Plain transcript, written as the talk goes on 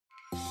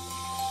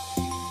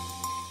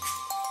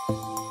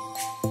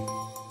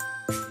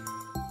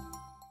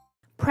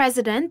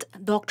President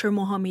Dr.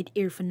 Mohamed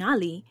Irfan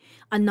Ali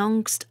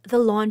announced the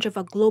launch of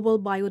a Global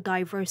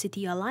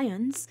Biodiversity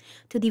Alliance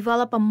to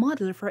develop a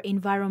model for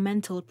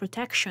environmental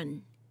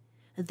protection.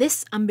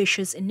 This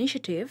ambitious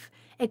initiative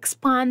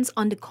expands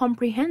on the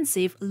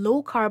Comprehensive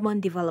Low-Carbon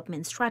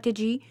Development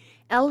Strategy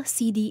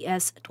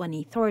 (LCDS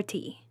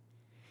 2030).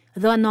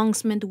 The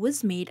announcement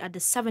was made at the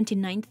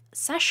 79th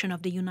session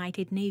of the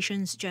United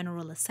Nations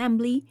General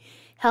Assembly,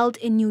 held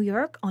in New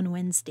York on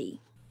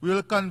Wednesday. We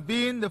will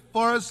convene the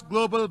first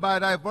Global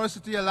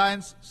Biodiversity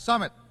Alliance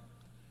Summit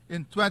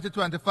in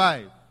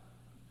 2025,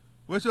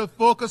 which will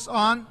focus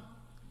on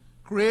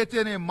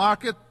creating a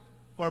market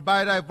for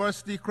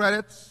biodiversity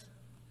credits,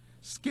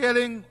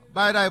 scaling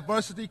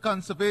biodiversity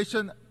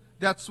conservation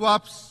debt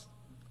swaps,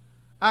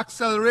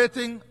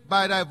 accelerating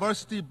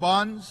biodiversity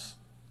bonds,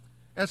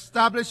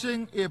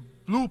 establishing a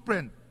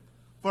blueprint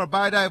for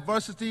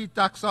biodiversity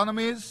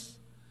taxonomies,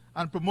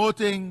 and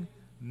promoting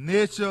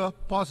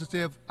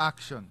nature-positive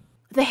action.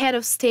 The head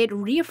of state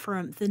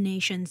reaffirmed the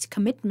nation's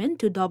commitment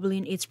to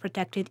doubling its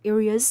protected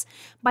areas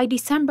by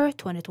December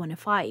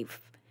 2025.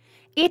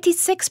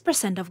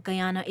 86% of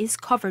Guyana is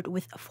covered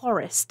with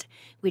forest,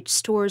 which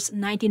stores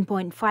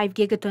 19.5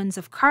 gigatons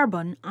of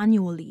carbon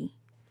annually.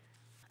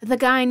 The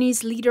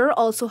Guyanese leader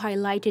also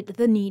highlighted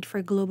the need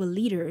for global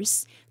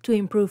leaders to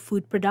improve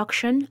food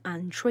production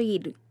and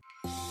trade.